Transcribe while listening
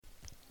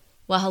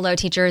Well, hello,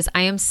 teachers.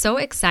 I am so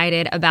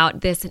excited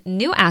about this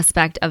new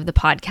aspect of the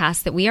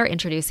podcast that we are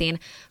introducing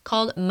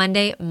called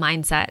Monday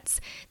Mindsets.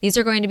 These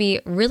are going to be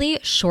really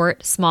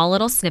short, small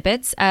little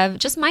snippets of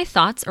just my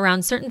thoughts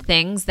around certain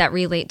things that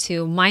relate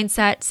to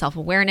mindset,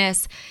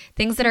 self-awareness,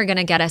 things that are going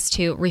to get us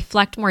to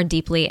reflect more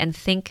deeply and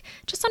think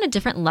just on a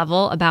different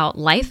level about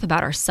life,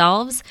 about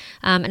ourselves,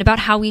 and about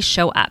how we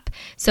show up.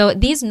 So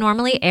these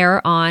normally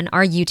air on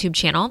our YouTube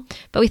channel,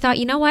 but we thought,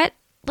 you know what?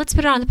 Let's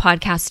put it on the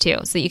podcast too,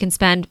 so that you can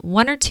spend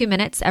 1 or 2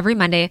 minutes every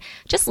Monday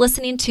just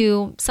listening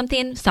to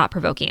something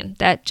thought-provoking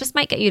that just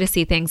might get you to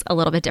see things a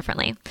little bit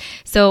differently.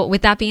 So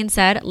with that being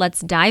said,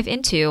 let's dive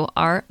into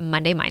our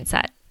Monday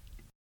Mindset.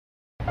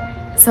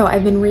 So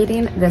I've been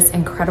reading this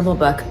incredible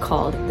book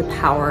called The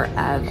Power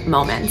of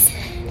Moments.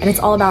 And it's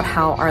all about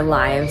how our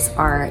lives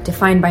are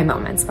defined by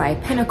moments, by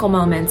pinnacle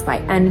moments, by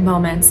end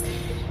moments.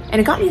 And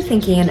it got me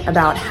thinking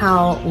about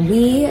how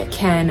we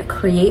can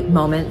create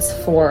moments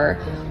for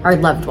our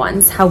loved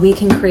ones, how we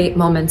can create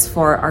moments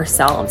for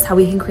ourselves, how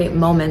we can create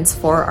moments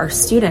for our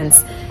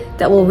students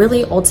that will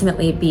really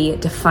ultimately be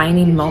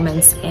defining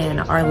moments in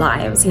our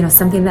lives,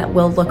 something that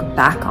we'll look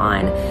back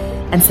on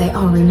and say,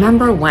 oh,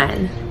 remember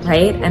when,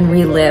 right? And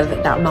relive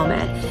that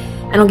moment.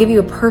 And I'll give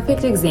you a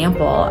perfect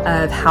example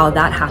of how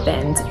that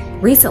happened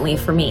recently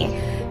for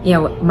me.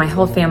 My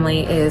whole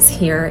family is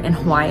here in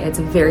Hawaii. It's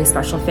a very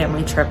special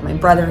family trip. My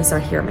brothers are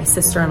here, my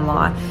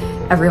sister-in-law,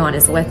 everyone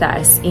is with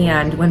us.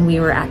 And when we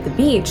were at the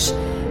beach,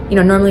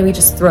 normally we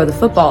just throw the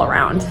football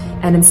around.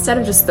 And instead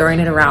of just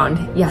throwing it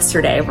around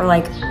yesterday, we're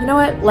like, you know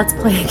what, let's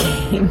play a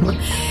game.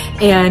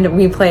 And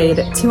we played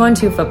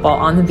 2-on-2 football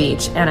on the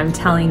beach. And I'm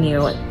telling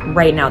you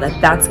right now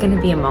that that's going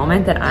to be a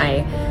moment that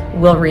I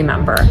will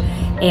remember.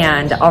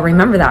 And I'll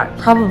remember that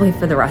probably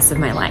for the rest of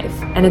my life.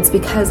 And it's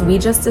because we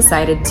just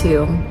decided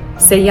to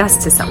say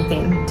yes to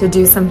something, to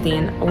do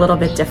something a little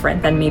bit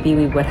different than maybe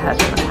we would have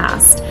in the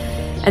past.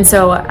 And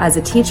so as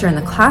a teacher in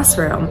the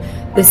classroom,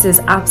 this is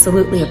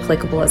absolutely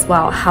applicable as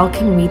well. How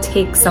can we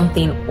take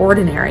something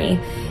ordinary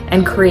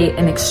and create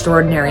an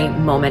extraordinary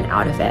moment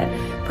out of it?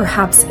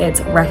 Perhaps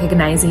it's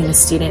recognizing a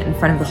student in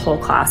front of the whole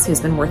class who's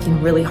been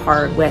working really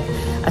hard with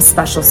a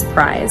special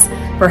surprise.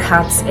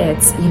 Perhaps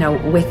it's,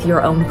 with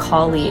your own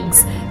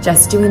colleagues,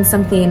 just doing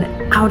something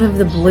out of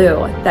the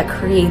blue that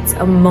creates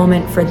a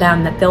moment for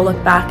them that they'll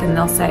look back and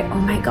they'll say, oh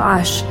my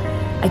gosh,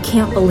 I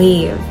can't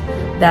believe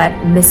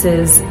that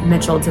Mrs.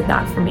 Mitchell did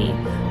that for me,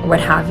 or what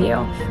have you.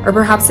 Or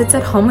perhaps it's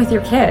at home with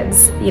your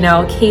kids.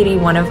 Katie,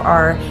 one of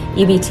our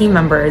EBT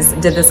members,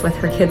 did this with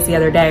her kids the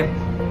other day.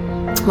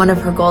 One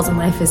of her goals in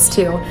life is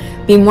to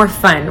be more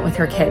fun with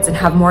her kids and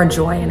have more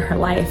joy in her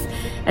life.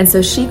 And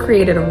so she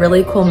created a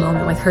really cool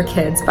moment with her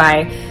kids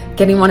by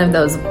getting one of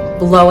those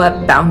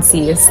blow-up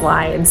bouncy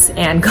slides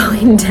and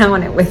going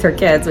down it with her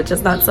kids, which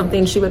is not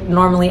something she would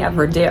normally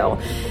ever do.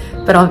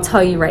 But I'll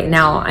tell you right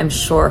now, I'm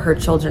sure her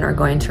children are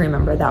going to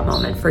remember that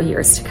moment for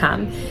years to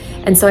come.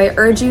 And so I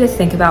urge you to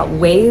think about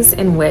ways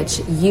in which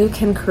you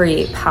can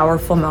create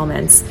powerful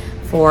moments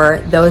for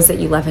those that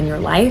you love in your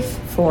life,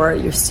 for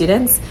your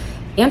students,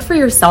 and for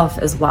yourself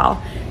as well.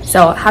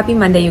 So happy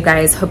Monday, you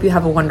guys. Hope you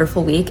have a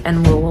wonderful week,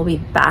 and we'll be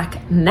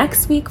back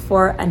next week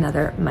for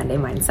another Monday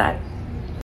Mindset.